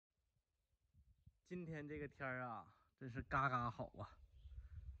今天这个天儿啊，真是嘎嘎好啊，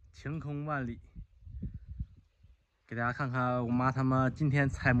晴空万里。给大家看看我妈他们今天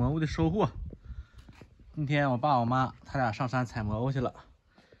采蘑菇的收获。今天我爸我妈他俩上山采蘑菇去了，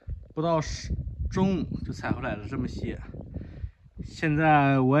不到中午就采回来了这么些。现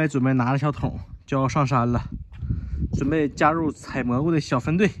在我也准备拿着小桶就要上山了，准备加入采蘑菇的小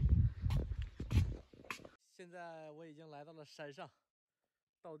分队。现在我已经来到了山上，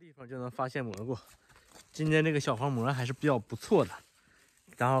到地方就能发现蘑菇。今天这个小黄蘑还是比较不错的，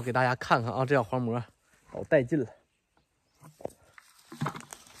然后给大家看看啊，这小黄蘑老带劲了。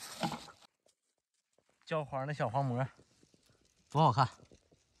焦黄的小黄蘑多好看。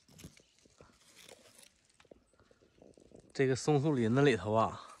这个松树林子里头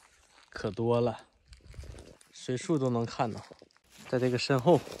啊可多了，随处都能看到。在这个身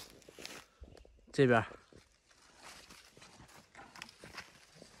后这边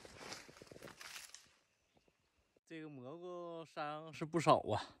这个蘑菇山是不少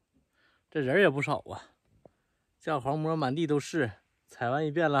啊，这人也不少啊。这小黄蘑满地都是，采完一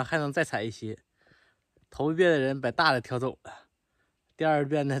遍了还能再采一些。头一遍的人把大的挑走了，第二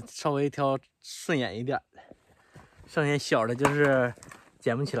遍呢稍微挑顺眼一点的，剩下小的就是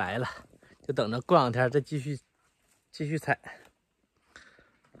捡不起来了，就等着过两天再继续采。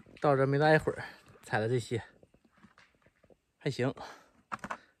到这没大一会儿，采了这些，还行，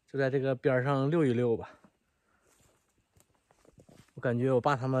就在这个边上溜一溜吧。我感觉我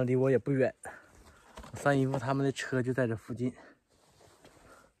爸他们离我也不远，三姨夫他们的车就在这附近。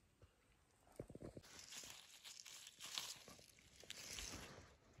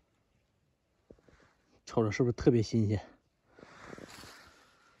瞅着是不是特别新鲜？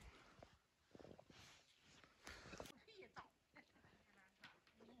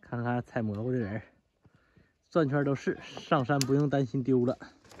看看采蘑菇的人，转圈都是，上山不用担心丢了。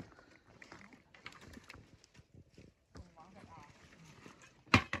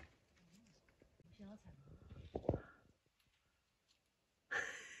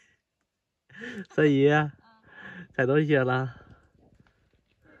三姨，采多少些了？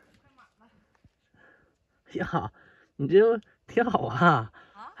呀，你这挺好啊，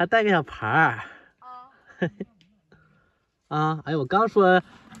还带个小盘儿。啊，哎，我刚说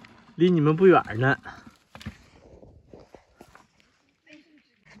离你们不远呢，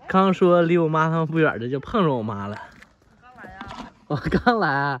刚说离我妈他们不远的，就碰着我妈了。刚来呀？我刚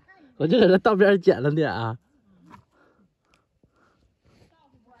来，我就搁这道边捡了点啊。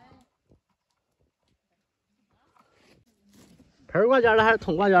盆挂尖了还是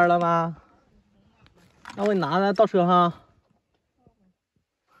桶挂尖了吗？那我给你拿来倒车哈。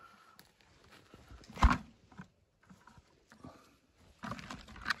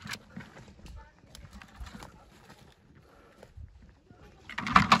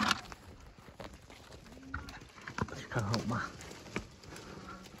去看看我妈。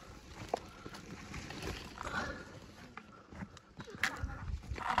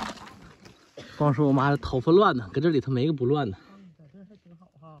光说我妈这头发乱呢，搁这里头没个不乱的。在这还挺好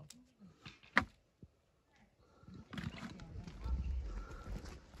哈。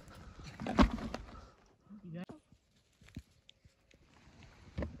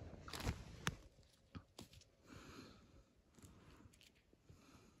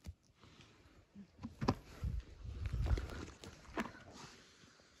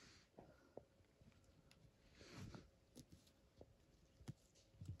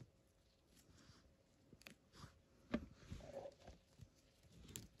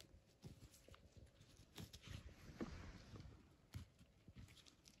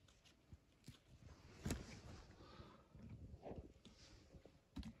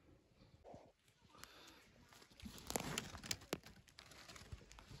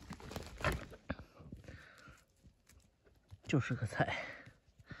就是个菜。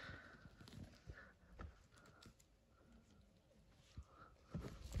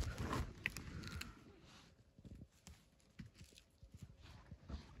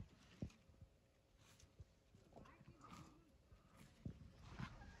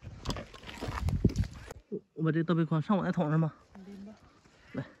我把这个倒背筐上我那桶上吧。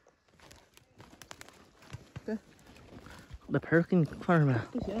来，对，我把盆儿给你放上面。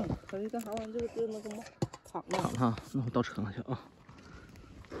不行，可以干啥玩意？这个那个躺着。躺哈，那我倒车上去啊。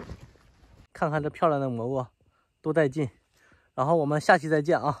看看这漂亮的蘑菇，多带劲！然后我们下期再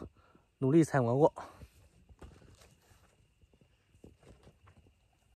见啊，努力采蘑菇。